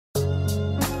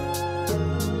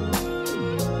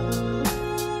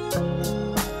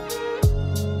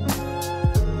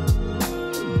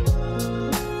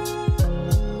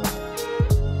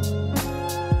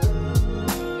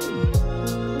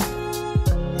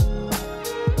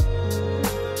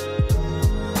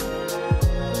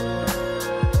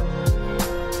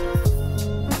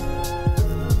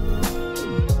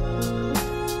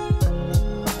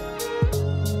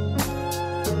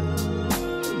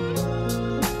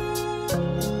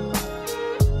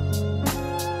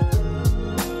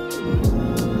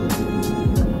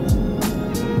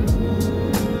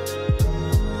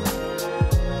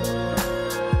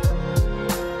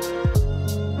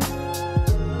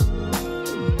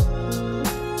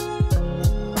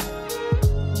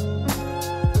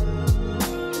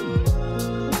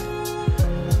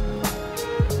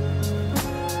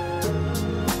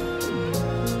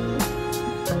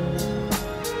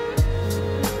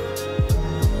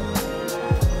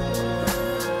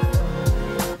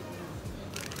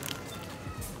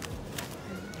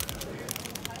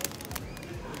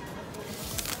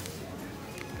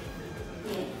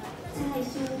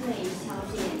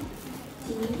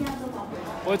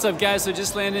What's up guys, so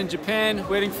just landed in Japan,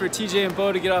 waiting for TJ and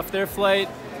Bo to get off their flight.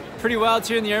 Pretty wild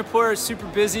here in the airport, super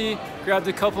busy, grabbed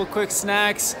a couple quick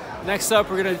snacks. Next up,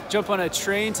 we're gonna jump on a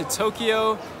train to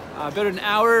Tokyo, about an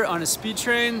hour on a speed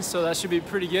train, so that should be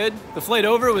pretty good. The flight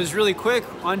over was really quick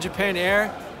on Japan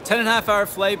Air, 10.5-hour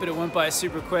flight, but it went by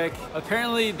super quick.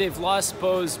 Apparently they've lost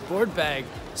Bo's board bag,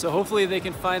 so hopefully they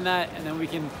can find that and then we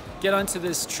can get onto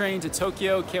this train to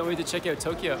Tokyo. Can't wait to check out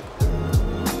Tokyo.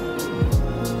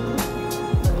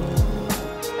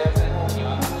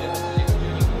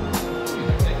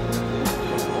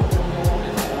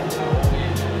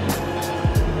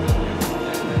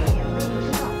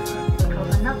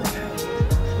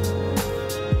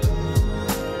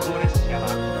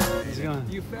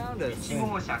 You found us. Did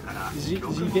you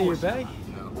get your bag?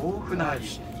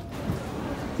 Nice.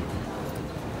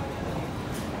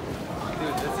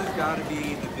 Dude, this has got to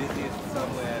be the busiest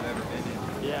subway I've ever been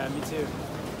in. Yeah, me too.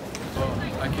 Well,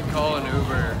 I can call an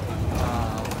Uber.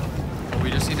 But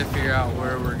we just need to figure out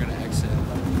where we're gonna exit.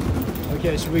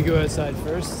 Okay, should we go outside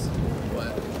first? What?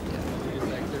 Yeah, we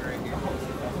just exit right here.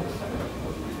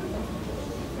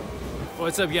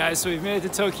 What's up guys, so we've made it to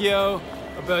Tokyo.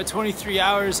 About 23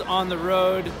 hours on the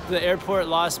road. The airport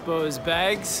lost Bo's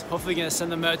bags. Hopefully gonna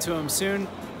send them out to him soon.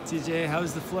 TJ, how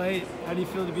was the flight? How do you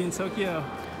feel to be in Tokyo?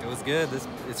 It was good.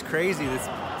 It's crazy. This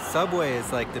subway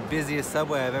is like the busiest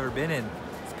subway I've ever been in.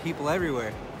 There's people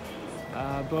everywhere.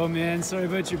 Bo man, sorry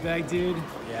about your bag, dude.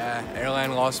 Yeah,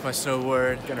 airline lost my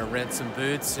snowboard. Gonna rent some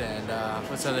boots and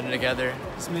put something together.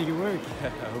 Just make it work.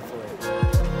 Hopefully.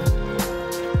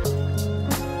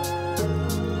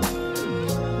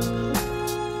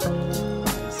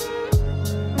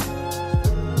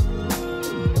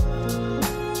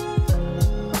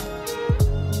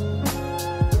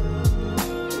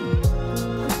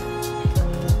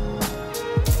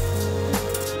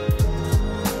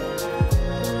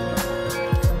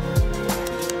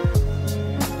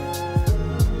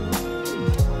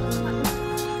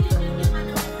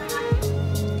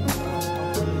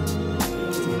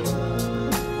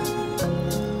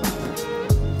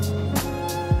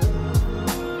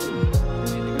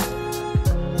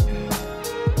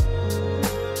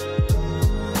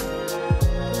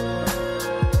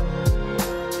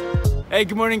 Hey,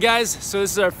 good morning guys. So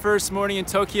this is our first morning in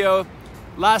Tokyo.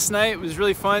 Last night was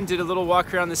really fun, did a little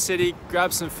walk around the city,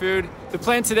 grabbed some food. The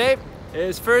plan today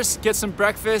is first get some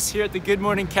breakfast here at the Good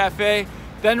Morning Cafe.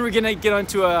 Then we're gonna get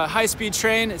onto a high-speed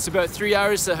train. It's about 3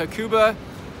 hours to Hakuba.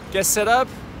 Get set up,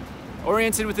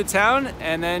 oriented with the town,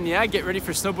 and then yeah, get ready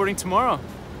for snowboarding tomorrow.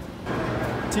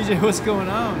 TJ, what's going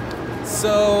on?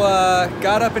 So,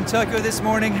 got up in Tokyo this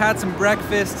morning, had some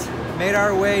breakfast, made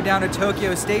our way down to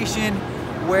Tokyo Station,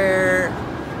 where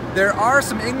there are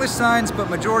some English signs, but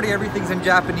majority everything's in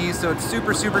Japanese, so it's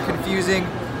super confusing.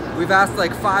 We've asked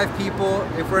like 5 people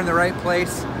if we're in the right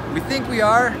place. We think we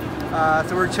are,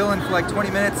 so we're chilling for like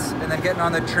 20 minutes and then getting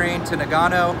on the train to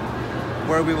Nagano,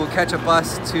 where we will catch a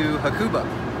bus to Hakuba.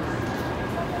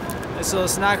 Nice little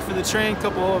snack for the train,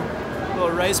 couple little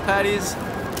rice patties.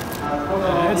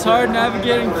 It's hard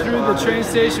navigating through the train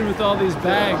station with all these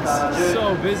bags. It's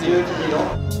so busy.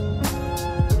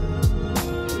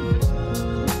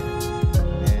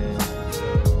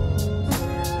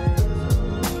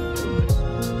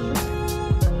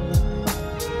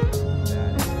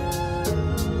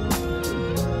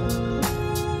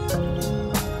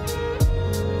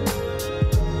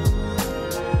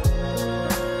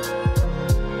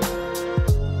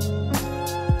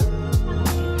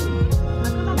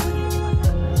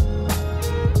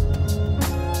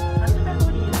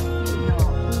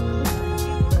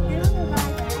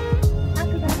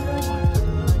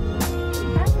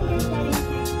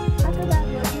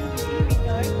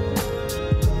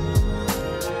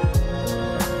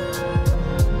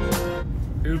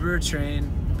 Uber,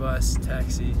 train, bus,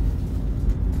 taxi.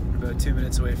 We're about 2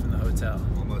 minutes away from the hotel.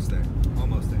 Almost there.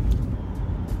 Almost there.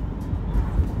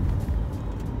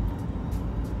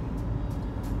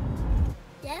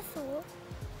 Yes or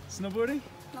Snowboarding?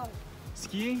 no?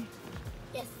 Skiing?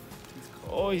 Yes.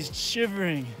 Oh, he's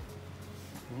shivering.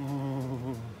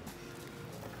 Ooh.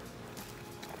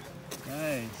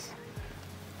 Nice.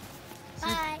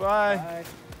 Bye. Bye.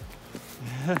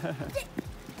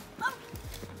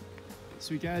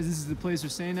 Sweet guys, this is the place we're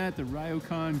staying at, the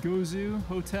Ryokan Gozu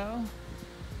Hotel.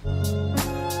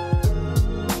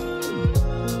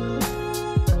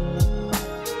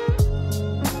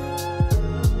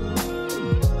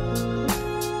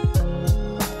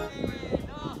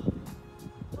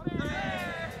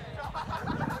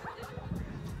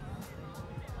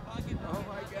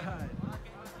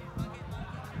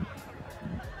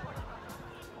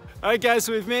 All right, guys,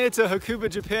 so we've made it to Hakuba,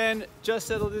 Japan. Just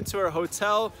settled into our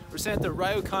hotel. We're staying at the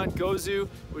Ryokan Gozu,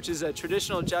 which is a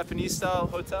traditional Japanese-style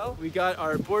hotel. We got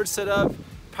our board set up,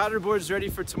 paddle boards ready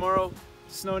for tomorrow.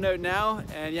 Snowing out now,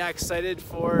 and yeah, excited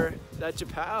for that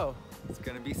Japan. It's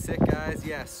gonna be sick, guys.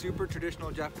 Yeah, super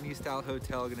traditional Japanese-style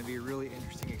hotel. Gonna be a really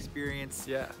interesting experience.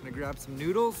 Yeah. Gonna grab some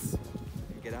noodles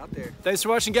and get out there. Thanks for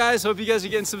watching, guys. Hope you guys are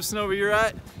getting some snow where you're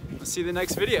at. We'll see you in the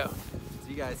next video.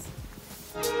 See you guys.